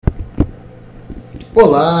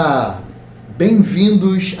Olá,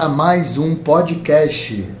 bem-vindos a mais um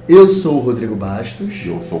podcast. Eu sou o Rodrigo Bastos.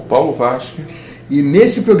 Eu sou o Paulo Vasque. E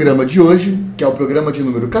nesse programa de hoje, que é o programa de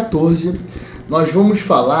número 14, nós vamos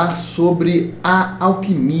falar sobre a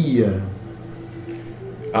alquimia.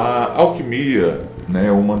 A alquimia, né,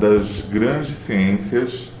 é uma das grandes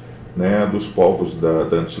ciências, né, dos povos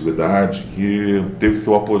da antiguidade, que teve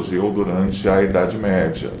seu apogeu durante a Idade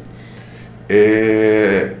Média.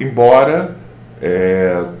 Embora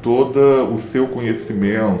todo o seu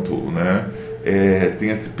conhecimento, né,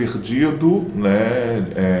 tenha se perdido,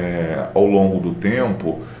 né, ao longo do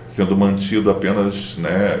tempo, sendo mantido apenas,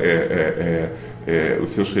 né, os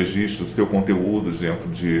seus registros, o seu conteúdo dentro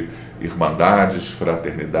de irmandades,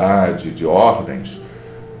 fraternidade, de ordens,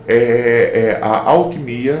 a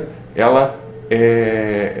alquimia ela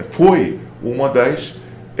foi uma das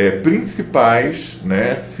principais,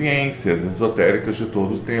 né, ciências esotéricas de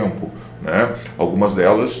todo o tempo, né? Algumas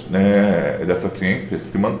delas, né, dessas ciências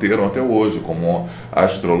se manteram até hoje, como a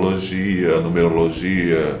astrologia, a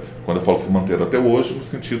numerologia. Quando eu falo se manteram até hoje, no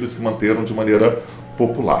sentido de se manteram de maneira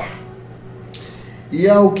popular. E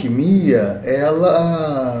a alquimia,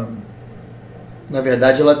 ela, na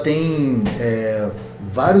verdade, ela tem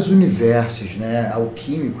vários universos, né,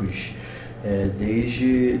 alquímicos,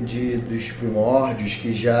 desde dos primórdios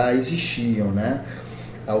que já existiam, né?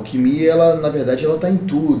 A alquimia, ela, na verdade, ela está em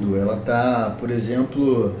tudo. Ela está, por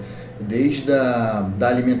exemplo, desde da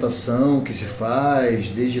alimentação que se faz,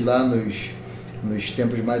 desde lá nos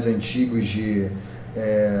tempos mais antigos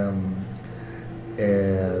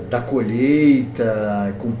da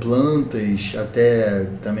colheita com plantas até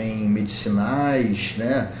também medicinais,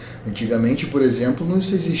 né? Antigamente, por exemplo, não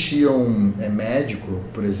existia médico,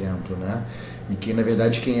 por exemplo, né? E que, na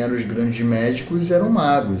verdade, quem eram os grandes médicos eram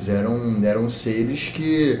magos, eram seres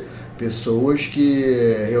pessoas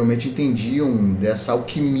que realmente entendiam dessa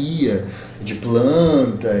alquimia de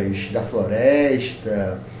plantas, da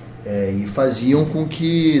floresta, e faziam com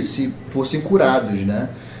que se fossem curados, né,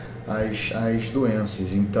 as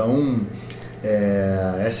doenças. Então,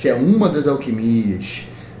 essa é uma das alquimias.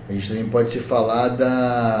 A gente também pode se falar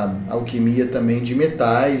da alquimia também de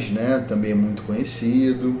metais, né, também é muito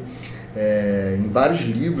conhecido. Em vários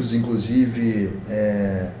livros, inclusive,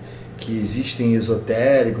 que existem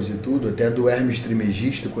esotéricos e tudo, até do Hermes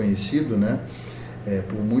Trismegisto conhecido, né,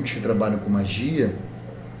 por muitos que trabalham com magia,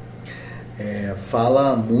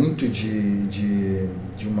 fala muito de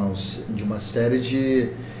uma série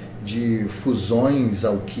de fusões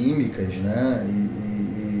alquímicas, né,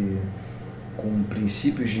 e com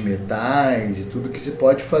princípios de metais e tudo que se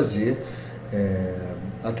pode fazer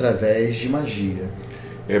através de magia.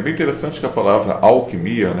 É bem interessante que a palavra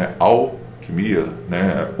alquimia, né, alquimia,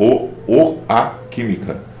 né, a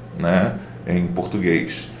química, né, em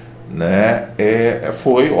português, né,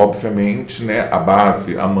 foi, obviamente, né, a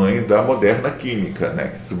base, a mãe da moderna química, né,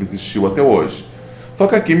 que subsistiu até hoje. Só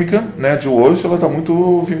que a química, né, de hoje ela está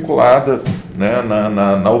muito vinculada, né,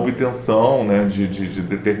 na obtenção, né, de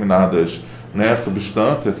determinadas, né,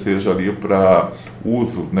 substâncias, seja ali para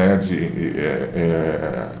uso, né,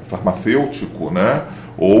 farmacêutico, né,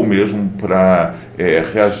 ou mesmo para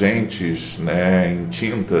reagentes, né, em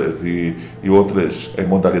tintas e outras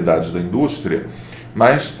modalidades da indústria.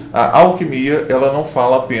 Mas a alquimia ela não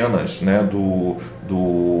fala apenas, né,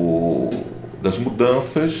 das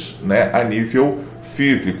mudanças, né, a nível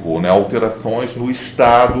físico, né, alterações no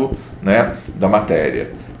estado, né, da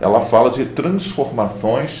matéria. Ela fala de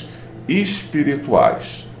transformações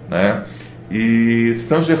espirituais, né? E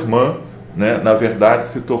Saint-Germain, né, na verdade,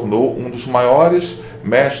 se tornou um dos maiores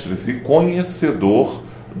mestres e conhecedor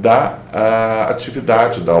da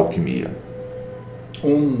atividade da alquimia.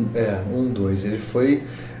 Ele foi,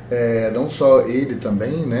 não só ele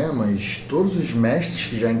também, né, mas todos os mestres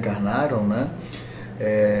que já encarnaram, né,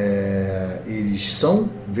 eles são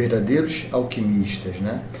verdadeiros alquimistas,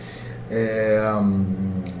 né?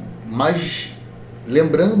 Mas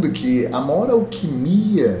lembrando que a maior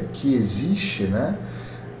alquimia que existe, né,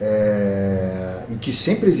 e que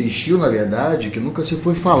sempre existiu, na verdade, que nunca se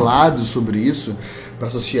foi falado sobre isso para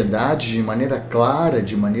a sociedade de maneira clara,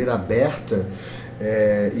 de maneira aberta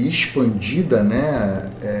e expandida, né,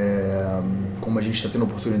 como a gente está tendo a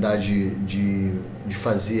oportunidade de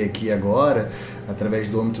fazer aqui agora, através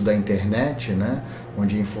do âmbito da internet, né,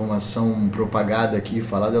 onde a informação propagada aqui e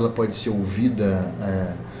falada ela pode ser ouvida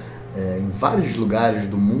em vários lugares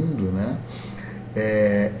do mundo, né,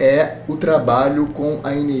 o trabalho com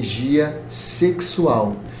a energia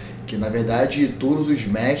sexual, que na verdade todos os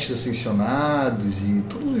mestres ascensionados e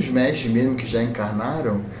todos os mestres mesmo que já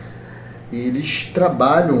encarnaram, eles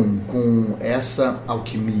trabalham com essa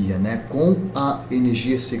alquimia, né? Com a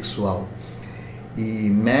energia sexual. E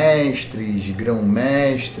mestres,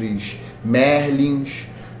 grão-mestres, Merlins,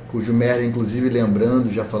 cujo Merlin, inclusive,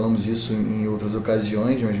 lembrando, já falamos isso em outras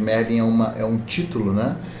ocasiões, mas Merlin é um título,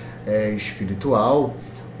 né? Espiritual,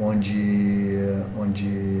 onde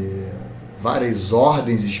várias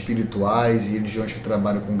ordens espirituais e religiões que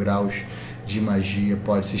trabalham com graus de magia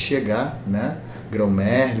pode se chegar, né? Grão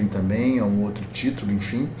Merlin também é um outro título,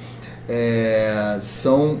 enfim.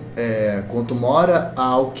 Quanto maior a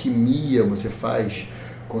alquimia você faz,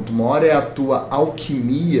 quanto maior é a tua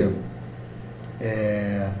alquimia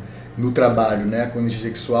no trabalho, né, com energia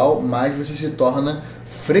sexual, mais você se torna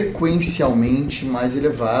frequencialmente mais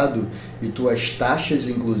elevado e tuas taxas,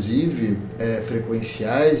 inclusive,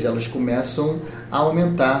 frequenciais, elas começam a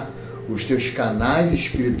aumentar. Os teus canais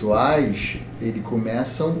espirituais, eles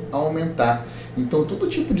começam a aumentar. Então, todo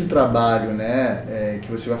tipo de trabalho, né,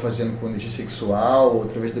 que você vai fazendo com energia sexual,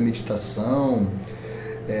 através da meditação,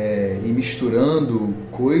 e misturando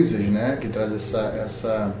coisas, né, que traz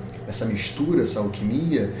essa mistura, essa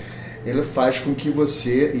alquimia, ela faz com que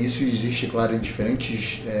você, e isso existe, claro, em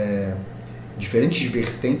diferentes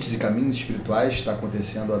vertentes e caminhos espirituais, está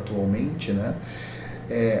acontecendo atualmente, né?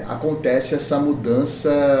 Acontece essa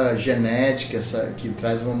mudança genética, que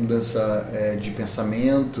traz uma mudança de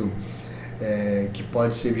pensamento, que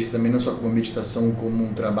pode ser vista também não só como meditação, como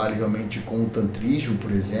um trabalho realmente com o tantrismo,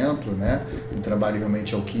 por exemplo, né? Um trabalho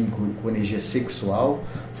realmente alquímico com energia sexual,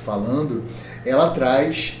 falando. Ela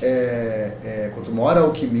traz, quanto maior a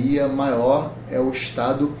alquimia, maior é o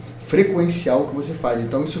estado frequencial que você faz.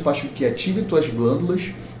 Então isso faz com que ative tuas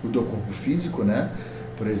glândulas, o teu corpo físico, né?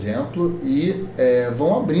 Por exemplo, e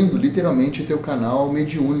vão abrindo literalmente o teu canal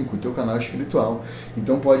mediúnico, o teu canal espiritual.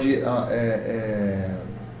 Então pode...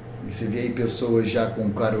 Você vê aí pessoas já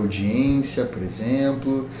com clareaudiência, por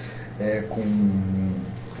exemplo,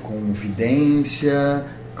 com vidência,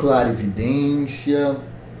 clarividência,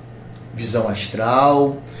 visão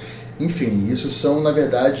astral. Enfim, isso são, na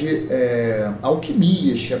verdade,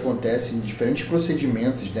 alquimias que acontecem em diferentes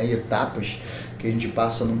procedimentos, né, e etapas que a gente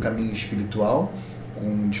passa num caminho espiritual,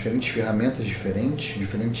 com diferentes ferramentas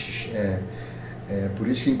diferentes. Por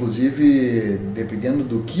isso que, inclusive, dependendo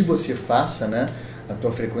do que você faça, né, a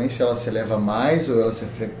tua frequência ela se eleva mais ou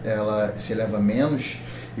ela se eleva menos.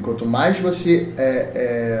 E quanto mais você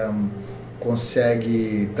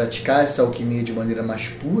consegue praticar essa alquimia de maneira mais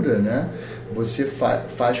pura, né, você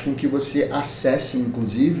faz com que você acesse,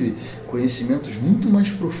 inclusive, conhecimentos muito mais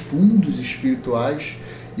profundos espirituais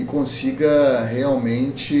e consiga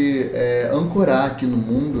realmente ancorar aqui no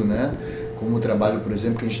mundo, né? Como o trabalho, por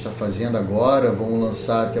exemplo, que a gente está fazendo agora. Vamos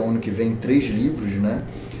lançar até o ano que vem 3 livros, né?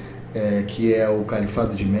 Que é o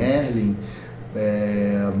Califado de Merlin,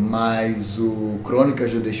 mais o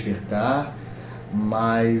Crônicas do Despertar,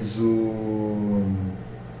 mais o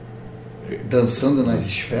Dançando nas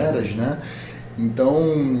Esferas, né?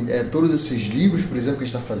 Então, todos esses livros, por exemplo, que a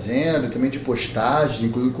gente está fazendo, também de postagens,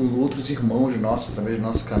 incluindo com outros irmãos nossos, através do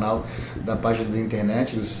nosso canal da página da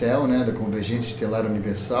internet do céu, né, da Convergência Estelar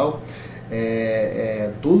Universal,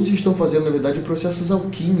 todos estão fazendo, na verdade, processos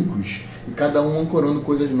alquímicos, e cada um ancorando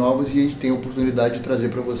coisas novas, e a gente tem a oportunidade de trazer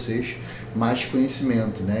para vocês mais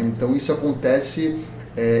conhecimento, né? Então, isso acontece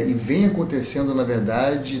e vem acontecendo, na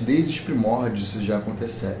verdade, desde os primórdios. Isso já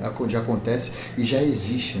acontece e já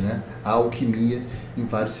existe, né? A alquimia em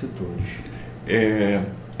vários setores. É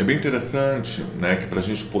bem interessante, né, que para a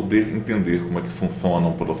gente poder entender como é que funciona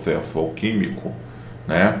um processo alquímico,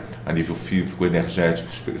 né, a nível físico, energético,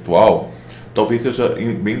 espiritual, talvez seja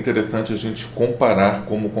bem interessante a gente comparar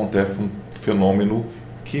como acontece um fenômeno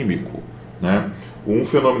químico, né? Um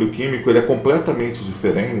fenômeno químico ele é completamente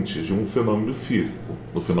diferente de um fenômeno físico.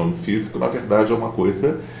 O fenômeno físico, na verdade, é uma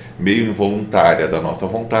coisa meio involuntária da nossa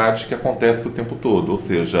vontade que acontece o tempo todo. Ou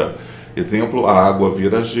seja, exemplo, a água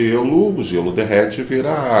vira gelo, o gelo derrete e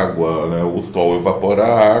vira água, né? O sol evapora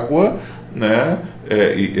a água, né?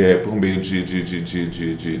 Por meio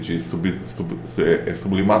de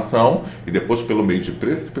sublimação, e depois pelo meio de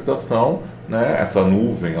precipitação, né? Essa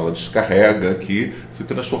nuvem ela descarrega aqui, se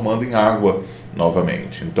transformando em água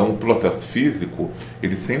novamente. Então o processo físico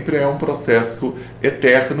ele sempre é um processo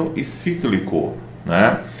eterno e cíclico,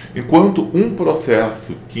 né? Enquanto um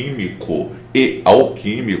processo químico e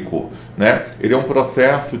alquímico, né, ele é um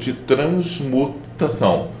processo de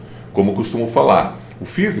transmutação, como eu costumo falar. O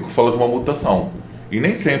físico fala de uma mutação, e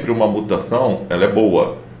nem sempre uma mutação ela é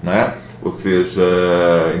boa, né? Ou seja,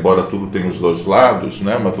 embora tudo tenha os dois lados,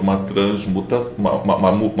 né? Mas uma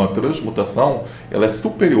transmutação ela é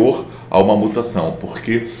superior a uma mutação,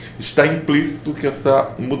 porque está implícito que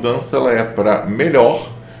essa mudança ela é para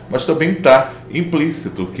melhor, mas também está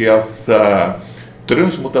implícito que essa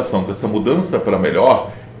transmutação, que essa mudança para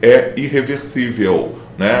melhor é irreversível,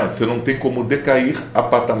 né? Você não tem como decair a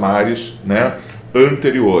patamares, né,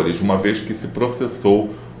 anteriores, uma vez que se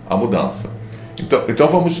processou a mudança. Então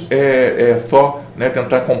vamos só, né,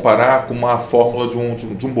 tentar comparar com uma fórmula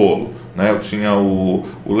de um bolo. Né? Eu tinha o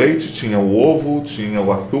leite, tinha o ovo, tinha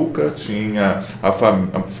o açúcar, tinha a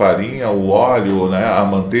farinha, o óleo, né, a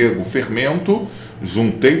manteiga, o fermento,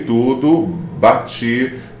 juntei tudo,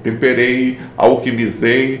 bati, temperei,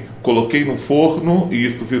 alquimizei, coloquei no forno e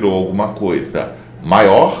isso virou alguma coisa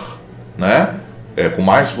maior, né? Com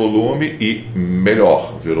mais volume e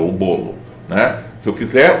melhor, virou o bolo. Né? Se eu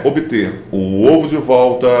quiser obter o ovo de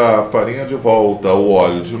volta, a farinha de volta, o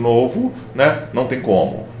óleo de novo, né? Não tem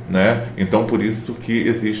como. Né? Então, por isso que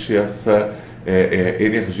existe essa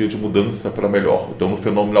energia de mudança para melhor. Então, no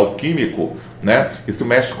fenômeno alquímico, né? Isso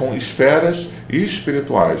mexe com esferas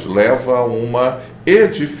espirituais, leva a uma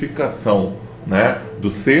edificação, né,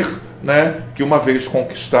 do ser, né, que uma vez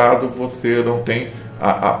conquistado, você não tem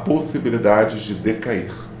a possibilidade de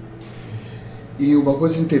decair. E uma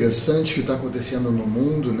coisa interessante que está acontecendo no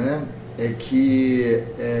mundo, né, é que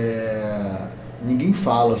ninguém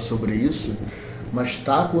fala sobre isso, mas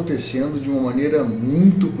está acontecendo de uma maneira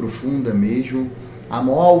muito profunda mesmo, a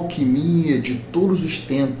maior alquimia de todos os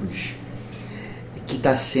tempos que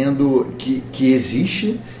está sendo, que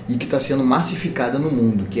existe e que está sendo massificada no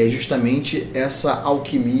mundo, que é justamente essa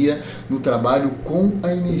alquimia no trabalho com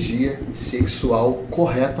a energia sexual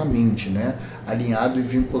corretamente, né, alinhado e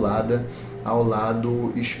vinculada ao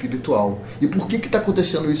lado espiritual. E por que está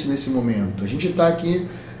acontecendo isso nesse momento? A gente está aqui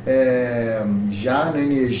já na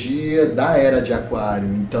energia da era de Aquário.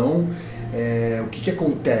 Então, o que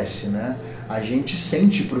acontece, né? A gente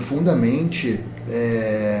sente profundamente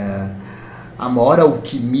a maior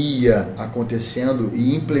alquimia acontecendo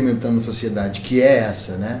e implementando na sociedade, que é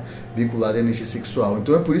essa, né? Vinculada à energia sexual.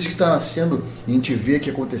 Então é por isso que está nascendo, e a gente vê que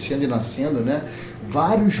acontecendo e nascendo, né?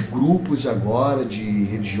 Vários grupos agora de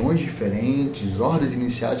religiões diferentes, ordens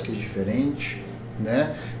iniciáticas diferentes,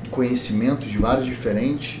 né? Conhecimentos de vários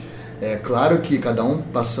diferentes. É claro que cada um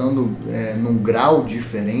passando num grau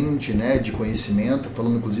diferente, né, de conhecimento,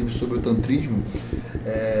 falando inclusive sobre o tantrismo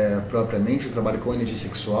propriamente, o trabalho com a energia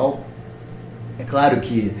sexual. É claro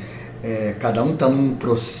que cada um está num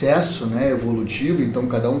processo, né, evolutivo, então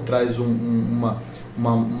cada um traz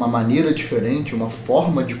uma maneira diferente, uma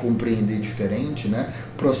forma de compreender diferente, né,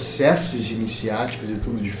 processos iniciáticos e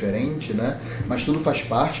tudo diferente, né, mas tudo faz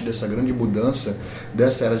parte dessa grande mudança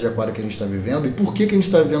dessa era de Aquário que a gente está vivendo. E por que a gente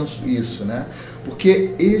está vivendo isso? Né?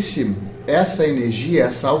 Porque essa energia,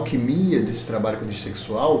 essa alquimia desse trabalho com a energia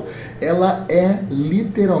sexual, ela é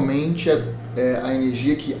literalmente a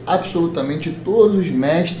energia que absolutamente todos os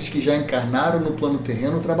mestres que já encarnaram no plano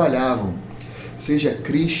terreno trabalhavam. Seja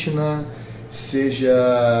Krishna, seja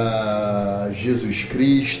Jesus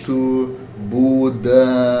Cristo,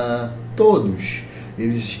 Buda, todos.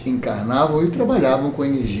 Eles encarnavam e trabalhavam com a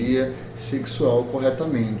energia sexual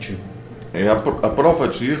corretamente. A prova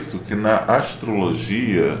disso que na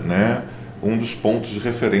astrologia, né, um dos pontos de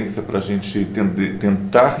referência para a gente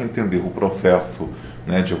tentar entender o processo,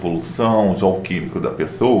 né, de evolução, de alquímico da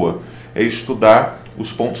pessoa, é estudar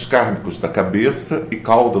os pontos kármicos da cabeça e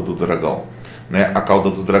cauda do dragão. Né? A cauda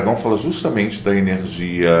do dragão fala justamente da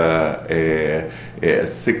energia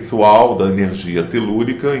sexual, da energia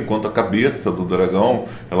telúrica, enquanto a cabeça do dragão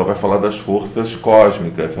ela vai falar das forças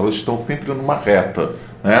cósmicas. Elas estão sempre numa reta,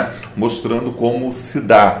 né? Mostrando como se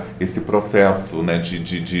dá esse processo, né,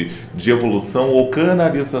 de evolução ou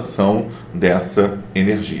canalização dessa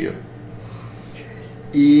energia.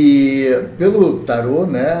 E pelo tarô,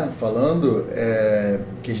 né, falando,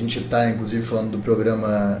 que a gente está inclusive falando do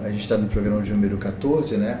programa, a gente está no programa de número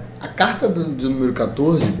 14, né, a carta do número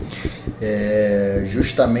 14,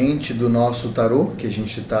 justamente do nosso tarô, que a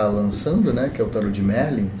gente está lançando, né, que é o tarô de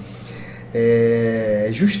Merlin,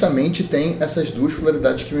 justamente tem essas duas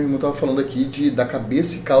polaridades que meu irmão estava falando aqui, da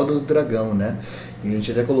cabeça e cauda do dragão, né, e a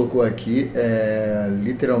gente até colocou aqui,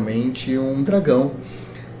 literalmente, um dragão,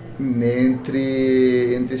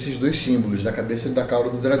 entre esses dois símbolos, da cabeça e da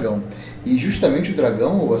cauda do dragão. E justamente o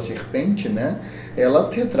dragão, ou a serpente, né, ela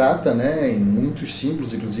retrata, né, em muitos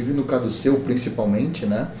símbolos, inclusive no caduceu principalmente,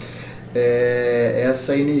 né,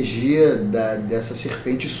 essa energia dessa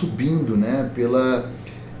serpente subindo, né,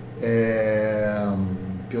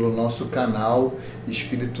 pelo nosso canal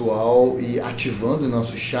espiritual e ativando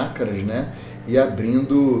nossos chakras, né? E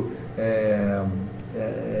abrindo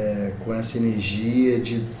com essa energia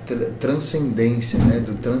de transcendência, né?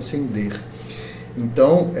 Do transcender.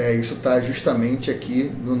 Então, isso está justamente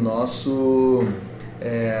aqui no nosso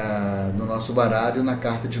baralho, na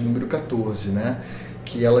carta de número 14, né?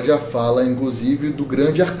 Que ela já fala, inclusive, do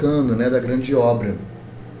grande arcano, né? Da grande obra.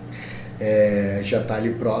 Já está ali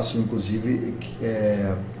próximo, inclusive,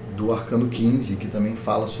 do arcano 15, que também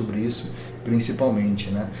fala sobre isso, principalmente,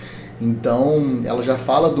 né? Então, ela já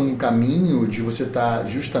fala de um caminho de você estar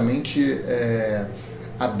justamente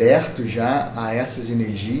aberto já a essas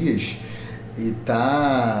energias. E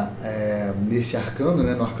está nesse arcano,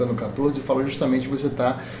 né, no arcano 14, fala justamente de você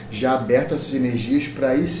estar já aberto a essas energias para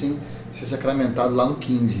aí sim ser sacramentado lá no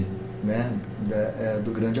 15, né,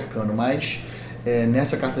 do grande arcano. Mas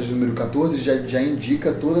nessa carta de número 14 já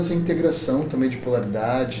indica toda essa integração também de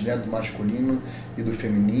polaridade, né, do masculino e do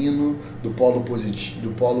feminino, do polo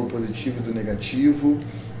positivo e do negativo,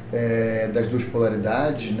 das duas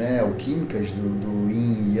polaridades, né, alquímicas, do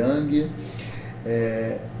yin e yang.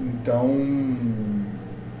 Então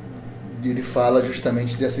ele fala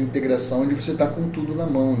justamente dessa integração de você estar com tudo na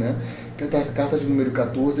mão, né? A carta de número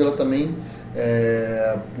 14 ela também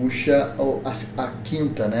puxa a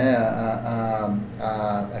quinta, né?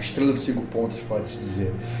 A estrela dos 5 pontos, pode-se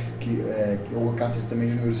dizer, ou a carta também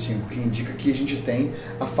de número 5, que indica que a gente tem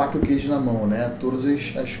a faca e o queijo na mão, né? Todas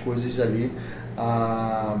as coisas ali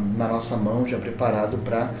na nossa mão, já preparado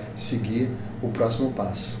para seguir o próximo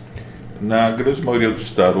passo. Na grande maioria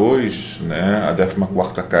dos tarôs, né, a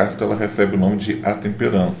 14ª carta ela recebe o nome de A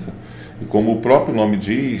Temperança. E como o próprio nome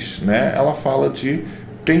diz, né, ela fala de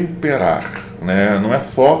temperar. Né? Não é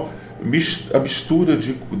só a mistura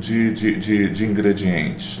de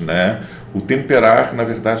ingredientes. Né? O temperar, na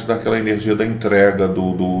verdade, dá aquela energia da entrega,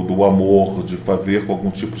 do amor, de fazer com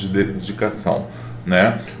algum tipo de dedicação.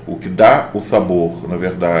 Né? O que dá o sabor, na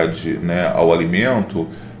verdade, né, ao alimento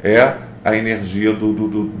é a energia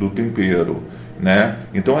do tempero, né?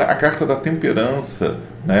 Então a carta da temperança,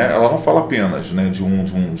 né, ela não fala apenas, né, de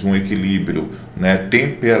um equilíbrio, né,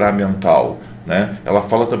 temperamental, né? Ela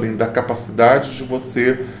fala também da capacidade de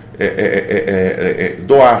você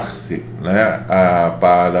doar-se, né,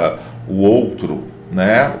 para o outro,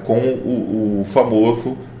 né, com o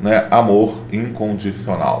famoso, né, amor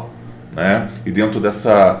incondicional, né? E dentro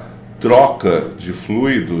dessa troca de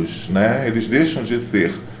fluidos, né, eles deixam de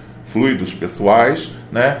ser fluidos pessoais,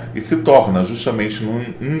 né, e se torna justamente num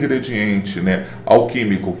ingrediente, né,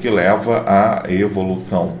 alquímico que leva à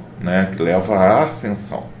evolução, né, que leva à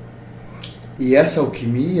ascensão. E essa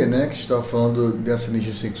alquimia, né, que a gente estava falando dessa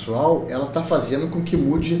energia sexual, ela está fazendo com que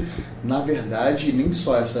mude, na verdade, nem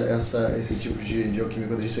só esse tipo de alquimia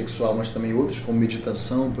com energia sexual, mas também outros, como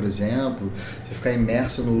meditação, por exemplo, você ficar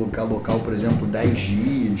imerso no local, por exemplo, 10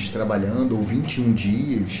 dias trabalhando, ou 21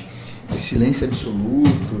 dias, em silêncio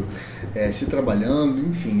absoluto, se trabalhando,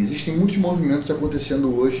 enfim, existem muitos movimentos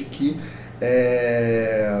acontecendo hoje que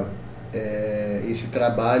esse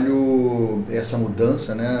trabalho, essa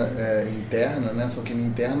mudança, né, interna, né, só que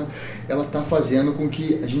interna, ela está fazendo com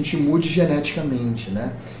que a gente mude geneticamente,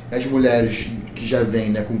 né? As mulheres que já vêm,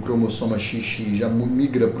 né, com o cromossoma XX já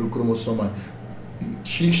migra para o cromossoma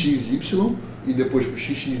XXY e depois para o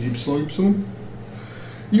XXYY,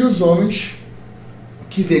 e os homens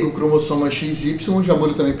que vem com o cromossoma XY, já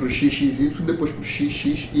muda também para o XXY, depois para o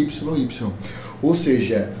XXYY. Ou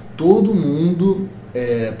seja, todo mundo,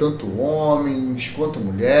 tanto homens quanto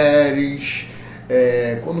mulheres,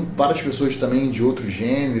 para as pessoas também de outros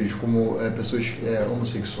gêneros, como pessoas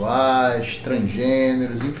homossexuais,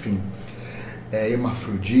 transgêneros, enfim,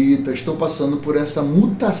 hermafroditas, estão passando por essa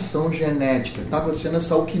mutação genética, está acontecendo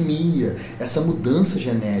essa alquimia, essa mudança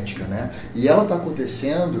genética, né? E ela está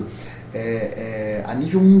acontecendo a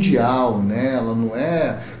nível mundial, né? Ela não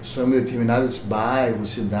é só em determinados bairros,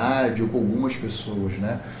 cidade ou com algumas pessoas,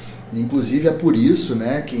 né? Inclusive é por isso,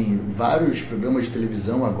 né, que em vários programas de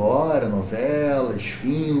televisão agora, novelas,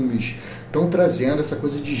 filmes, estão trazendo essa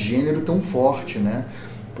coisa de gênero tão forte, né?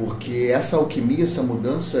 Porque essa alquimia, essa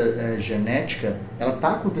mudança genética, ela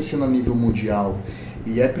está acontecendo a nível mundial.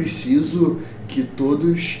 E é preciso que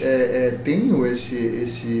todos tenham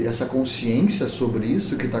essa consciência sobre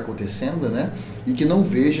isso que está acontecendo, né? E que não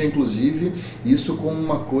veja, inclusive, isso como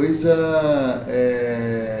uma coisa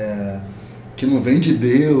que não vem de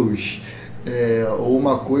Deus, ou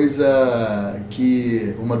uma coisa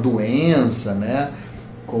uma doença, né?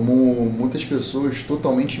 Como muitas pessoas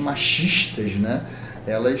totalmente machistas, né?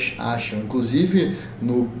 Elas acham. Inclusive,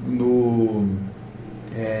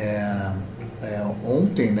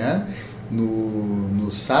 ontem, né, no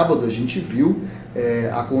sábado, a gente viu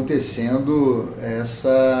acontecendo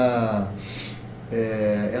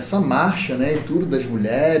essa marcha, né, e tudo das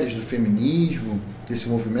mulheres, do feminismo, desse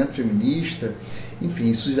movimento feminista.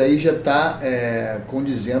 Enfim, isso aí já está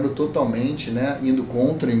condizendo totalmente, né, indo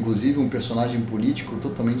contra, inclusive, um personagem político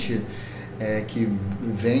totalmente que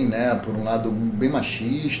vem, né, por um lado bem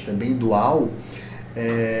machista, bem dual,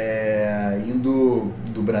 indo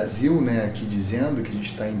do Brasil, né, aqui dizendo que a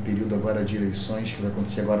gente está em período agora de eleições, que vai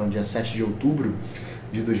acontecer agora no dia 7 de outubro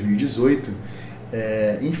de 2018.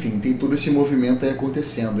 Enfim, tem todo esse movimento aí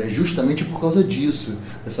acontecendo. É justamente por causa disso,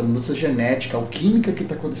 dessa mudança genética, alquímica que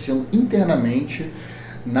está acontecendo internamente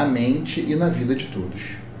na mente e na vida de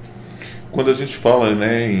todos. Quando a gente fala,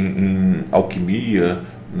 né, em alquimia,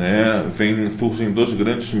 né, surgem dois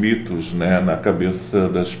grandes mitos, né, na cabeça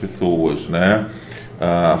das pessoas, né?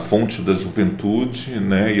 A fonte da juventude,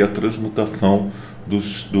 né, e a transmutação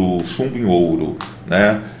do chumbo em ouro,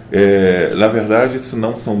 né? Na verdade, isso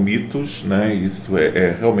não são mitos, né? Isso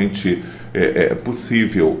realmente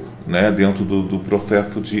possível, né, dentro do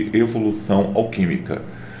processo de evolução alquímica.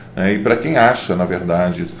 E para quem acha, na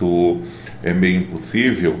verdade, isso é meio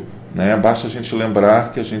impossível, né, basta a gente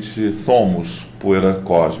lembrar que a gente somos poeira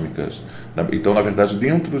cósmicas. Então, na verdade,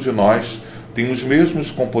 dentro de nós tem os mesmos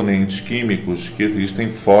componentes químicos que existem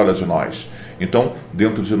fora de nós. Então,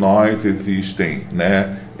 dentro de nós existem,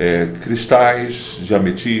 né, cristais de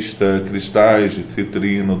ametista, cristais de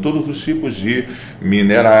citrino, todos os tipos de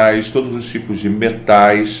minerais, todos os tipos de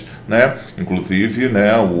metais, né, inclusive,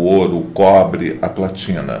 né, o ouro, o cobre, a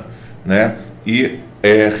platina, né, e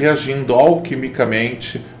reagindo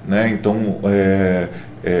alquimicamente, né, então,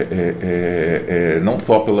 não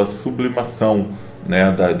só pela sublimação,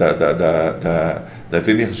 né, das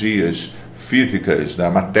energias físicas,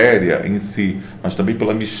 da matéria em si, mas também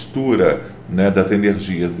pela mistura, né, das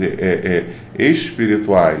energias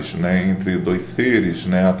espirituais, né, entre dois seres,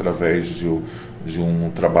 né, através de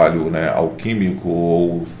um trabalho, né, alquímico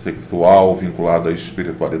ou sexual vinculado à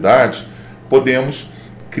espiritualidade, podemos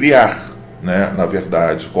criar, né, na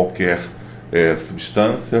verdade, qualquer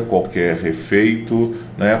substância, qualquer efeito,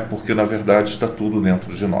 né, porque na verdade está tudo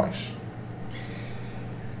dentro de nós.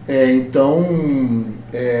 Então,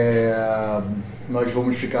 nós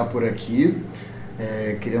vamos ficar por aqui.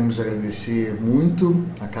 Queremos agradecer muito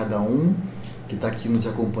a cada um que está aqui nos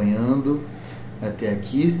acompanhando até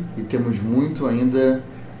aqui, e temos muito ainda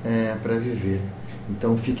para viver.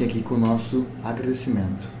 Então, fiquem aqui com o nosso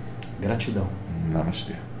agradecimento. Gratidão.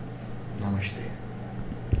 Namastê. Namastê.